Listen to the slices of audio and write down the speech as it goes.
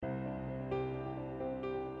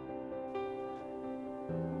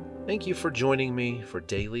Thank you for joining me for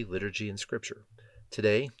Daily Liturgy and Scripture.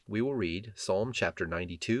 Today we will read Psalm chapter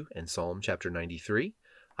 92 and Psalm chapter 93,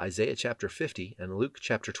 Isaiah chapter 50, and Luke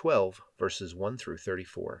chapter 12, verses 1 through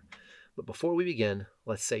 34. But before we begin,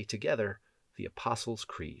 let's say together the Apostles'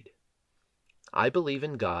 Creed. I believe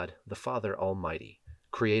in God, the Father Almighty,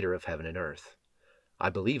 creator of heaven and earth. I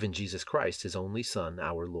believe in Jesus Christ, his only Son,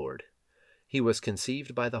 our Lord. He was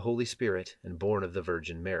conceived by the Holy Spirit and born of the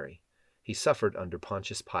Virgin Mary. He suffered under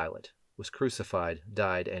Pontius Pilate, was crucified,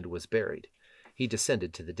 died, and was buried. He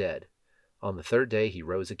descended to the dead. On the third day he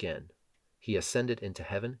rose again. He ascended into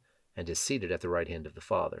heaven and is seated at the right hand of the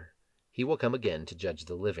Father. He will come again to judge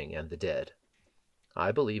the living and the dead.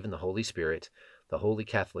 I believe in the Holy Spirit, the Holy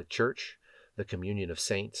Catholic Church, the communion of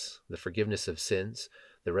saints, the forgiveness of sins,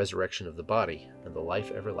 the resurrection of the body, and the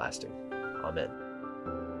life everlasting. Amen.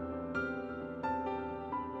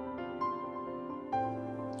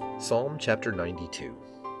 Psalm chapter 92.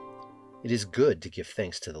 It is good to give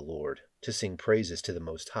thanks to the Lord, to sing praises to the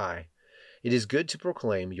Most High. It is good to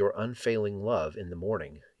proclaim your unfailing love in the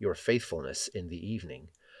morning, your faithfulness in the evening,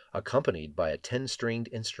 accompanied by a 10-stringed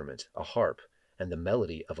instrument, a harp, and the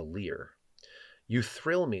melody of a lyre. You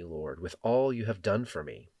thrill me, Lord, with all you have done for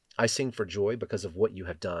me. I sing for joy because of what you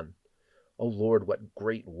have done. O Lord, what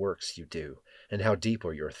great works you do, and how deep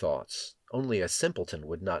are your thoughts. Only a simpleton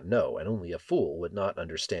would not know, and only a fool would not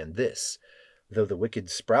understand this. Though the wicked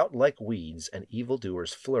sprout like weeds and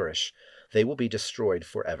evildoers flourish, they will be destroyed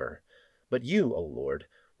forever. But you, O Lord,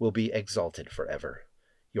 will be exalted forever.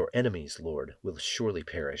 Your enemies, Lord, will surely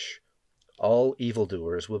perish. All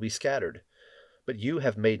evildoers will be scattered. But you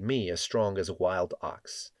have made me as strong as a wild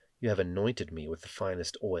ox. You have anointed me with the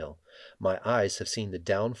finest oil. My eyes have seen the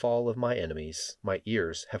downfall of my enemies. My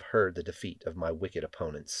ears have heard the defeat of my wicked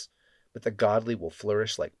opponents. But the godly will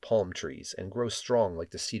flourish like palm trees and grow strong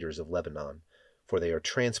like the cedars of Lebanon, for they are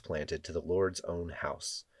transplanted to the Lord's own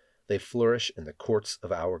house. They flourish in the courts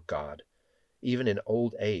of our God. Even in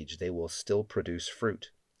old age they will still produce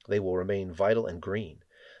fruit. They will remain vital and green.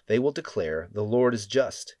 They will declare, "The Lord is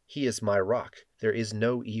just. He is my rock. There is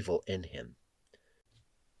no evil in him."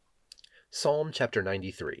 Psalm chapter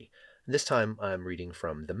 93. This time I'm reading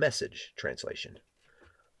from the Message translation.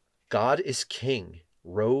 God is king,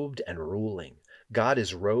 robed and ruling. God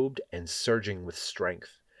is robed and surging with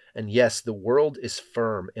strength. And yes, the world is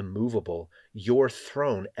firm, immovable. Your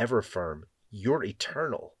throne ever firm. You're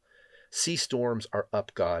eternal. Sea storms are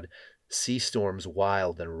up, God. Sea storms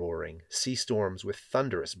wild and roaring. Sea storms with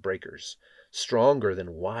thunderous breakers. Stronger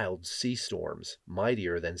than wild sea storms.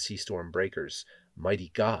 Mightier than sea storm breakers. Mighty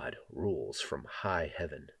God rules from high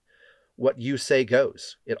heaven. What you say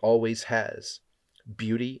goes. It always has.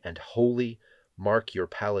 Beauty and holy mark your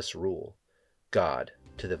palace rule. God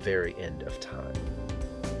to the very end of time.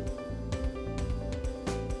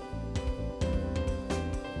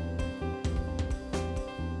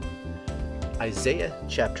 Isaiah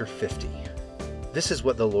chapter 50. This is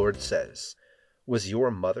what the Lord says. Was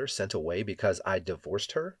your mother sent away because I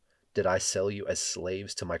divorced her? Did I sell you as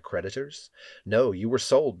slaves to my creditors? No, you were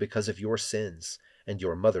sold because of your sins, and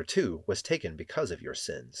your mother too was taken because of your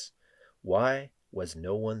sins. Why was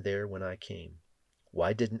no one there when I came?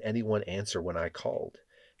 Why didn't anyone answer when I called?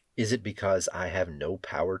 Is it because I have no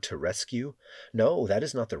power to rescue? No, that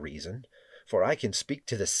is not the reason. For I can speak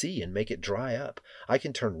to the sea and make it dry up. I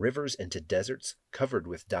can turn rivers into deserts covered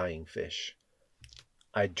with dying fish.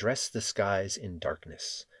 I dress the skies in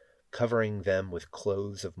darkness, covering them with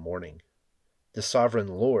clothes of mourning. The sovereign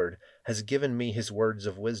Lord has given me his words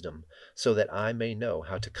of wisdom, so that I may know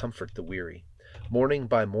how to comfort the weary. Morning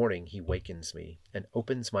by morning he wakens me, and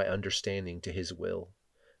opens my understanding to his will.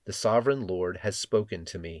 The sovereign Lord has spoken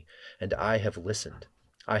to me, and I have listened.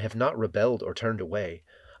 I have not rebelled or turned away.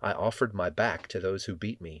 I offered my back to those who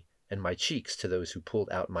beat me, and my cheeks to those who pulled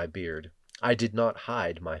out my beard. I did not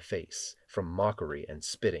hide my face from mockery and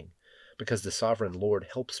spitting. Because the sovereign Lord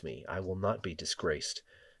helps me, I will not be disgraced.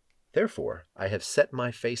 Therefore I have set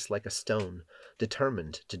my face like a stone,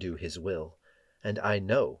 determined to do his will, and I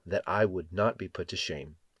know that I would not be put to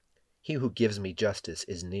shame. He who gives me justice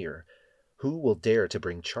is near. Who will dare to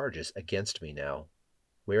bring charges against me now?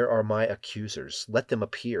 Where are my accusers? Let them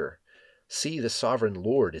appear. See, the sovereign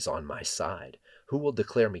Lord is on my side. Who will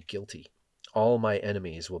declare me guilty? All my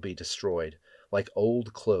enemies will be destroyed, like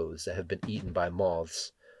old clothes that have been eaten by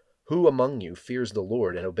moths. Who among you fears the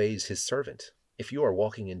Lord and obeys his servant? If you are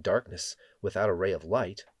walking in darkness without a ray of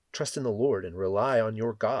light, trust in the Lord and rely on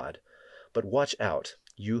your God. But watch out,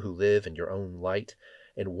 you who live in your own light,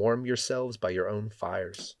 and warm yourselves by your own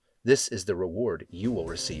fires. This is the reward you will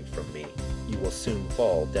receive from me. You will soon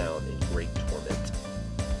fall down in great torment.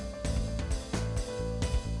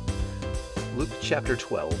 Luke chapter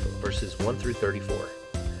 12, verses 1 through 34.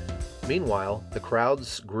 Meanwhile, the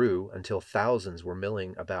crowds grew until thousands were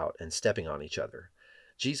milling about and stepping on each other.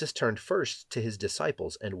 Jesus turned first to his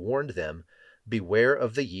disciples and warned them, "Beware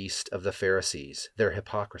of the yeast of the Pharisees, their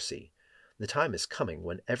hypocrisy. The time is coming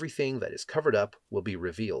when everything that is covered up will be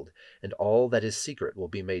revealed, and all that is secret will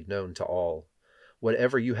be made known to all.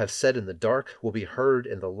 Whatever you have said in the dark will be heard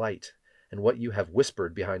in the light, and what you have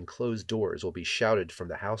whispered behind closed doors will be shouted from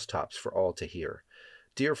the housetops for all to hear.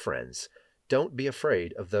 Dear friends, don't be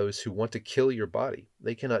afraid of those who want to kill your body.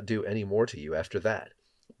 They cannot do any more to you after that.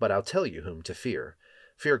 But I'll tell you whom to fear.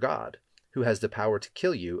 Fear God, who has the power to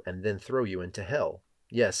kill you and then throw you into hell.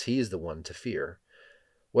 Yes, he is the one to fear.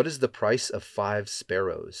 What is the price of 5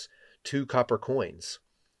 sparrows, 2 copper coins?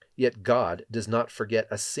 Yet God does not forget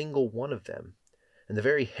a single one of them. And the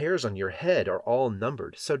very hairs on your head are all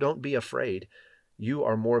numbered, so don't be afraid. You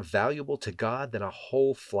are more valuable to God than a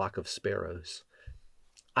whole flock of sparrows.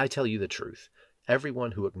 I tell you the truth.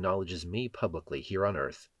 Everyone who acknowledges me publicly here on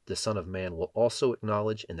earth, the Son of Man will also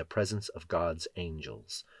acknowledge in the presence of God's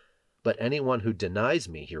angels. But anyone who denies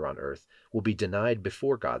me here on earth will be denied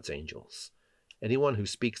before God's angels. Anyone who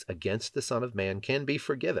speaks against the Son of Man can be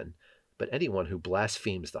forgiven, but anyone who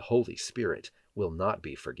blasphemes the Holy Spirit will not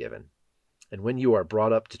be forgiven. And when you are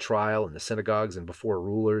brought up to trial in the synagogues and before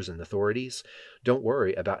rulers and authorities, don't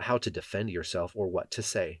worry about how to defend yourself or what to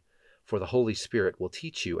say, for the Holy Spirit will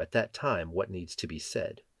teach you at that time what needs to be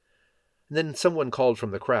said." And then someone called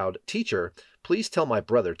from the crowd, "Teacher, please tell my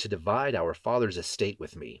brother to divide our father's estate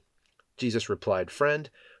with me." Jesus replied, "Friend,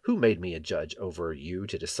 who made me a judge over you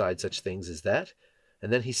to decide such things as that?"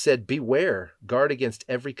 And then he said, "Beware, guard against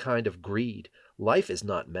every kind of greed. Life is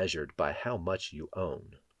not measured by how much you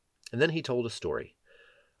own." And then he told a story.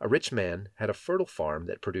 A rich man had a fertile farm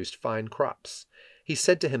that produced fine crops. He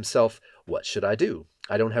said to himself, "What should I do?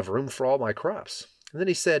 I don't have room for all my crops." And then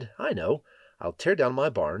he said, "I know. I'll tear down my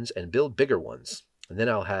barns and build bigger ones. And then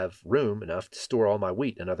I'll have room enough to store all my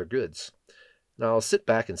wheat and other goods. And I'll sit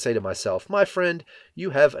back and say to myself, 'My friend,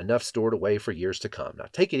 you have enough stored away for years to come. Now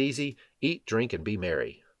take it easy, eat, drink, and be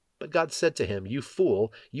merry.' But God said to him, 'You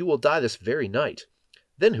fool, you will die this very night.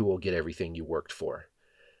 Then who will get everything you worked for?'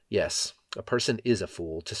 Yes, a person is a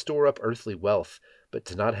fool to store up earthly wealth, but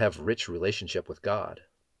to not have rich relationship with God."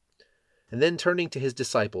 And then turning to his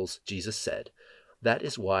disciples, Jesus said, "That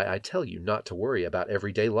is why I tell you not to worry about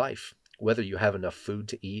everyday life, whether you have enough food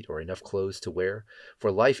to eat or enough clothes to wear,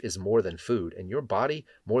 for life is more than food, and your body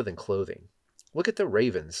more than clothing. Look at the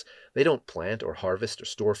ravens. They don't plant or harvest or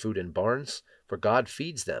store food in barns, for God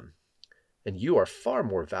feeds them. And you are far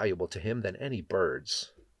more valuable to him than any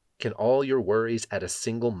birds. Can all your worries add a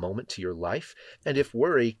single moment to your life? And if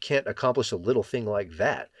worry can't accomplish a little thing like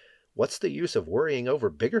that, what's the use of worrying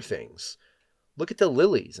over bigger things? Look at the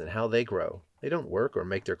lilies and how they grow. They don't work or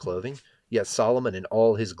make their clothing, yet Solomon in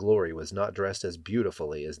all his glory was not dressed as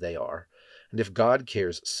beautifully as they are. And if God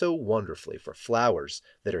cares so wonderfully for flowers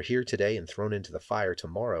that are here today and thrown into the fire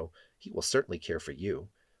tomorrow, he will certainly care for you.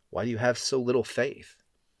 Why do you have so little faith?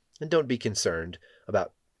 And don't be concerned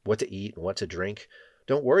about what to eat and what to drink.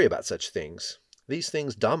 Don't worry about such things. These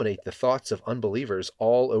things dominate the thoughts of unbelievers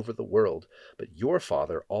all over the world, but your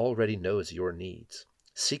Father already knows your needs.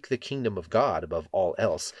 Seek the kingdom of God above all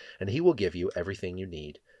else, and he will give you everything you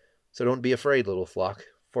need. So don't be afraid, little flock,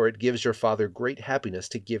 for it gives your Father great happiness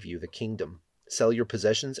to give you the kingdom. Sell your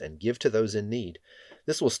possessions and give to those in need.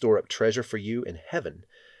 This will store up treasure for you in heaven,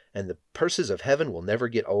 and the purses of heaven will never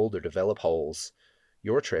get old or develop holes.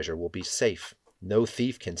 Your treasure will be safe. No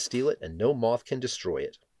thief can steal it, and no moth can destroy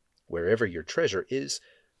it. Wherever your treasure is,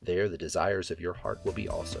 there the desires of your heart will be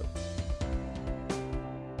also."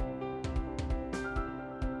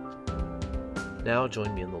 Now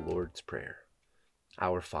join me in the Lord's Prayer.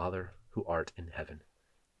 Our Father, who art in heaven,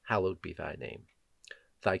 hallowed be thy name.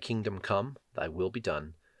 Thy kingdom come, thy will be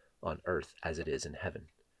done, on earth as it is in heaven.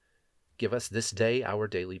 Give us this day our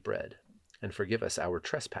daily bread, and forgive us our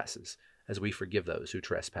trespasses, as we forgive those who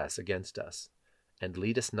trespass against us. And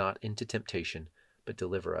lead us not into temptation, but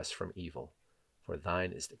deliver us from evil. For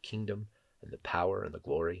thine is the kingdom, and the power, and the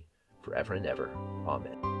glory, forever and ever.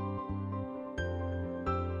 Amen.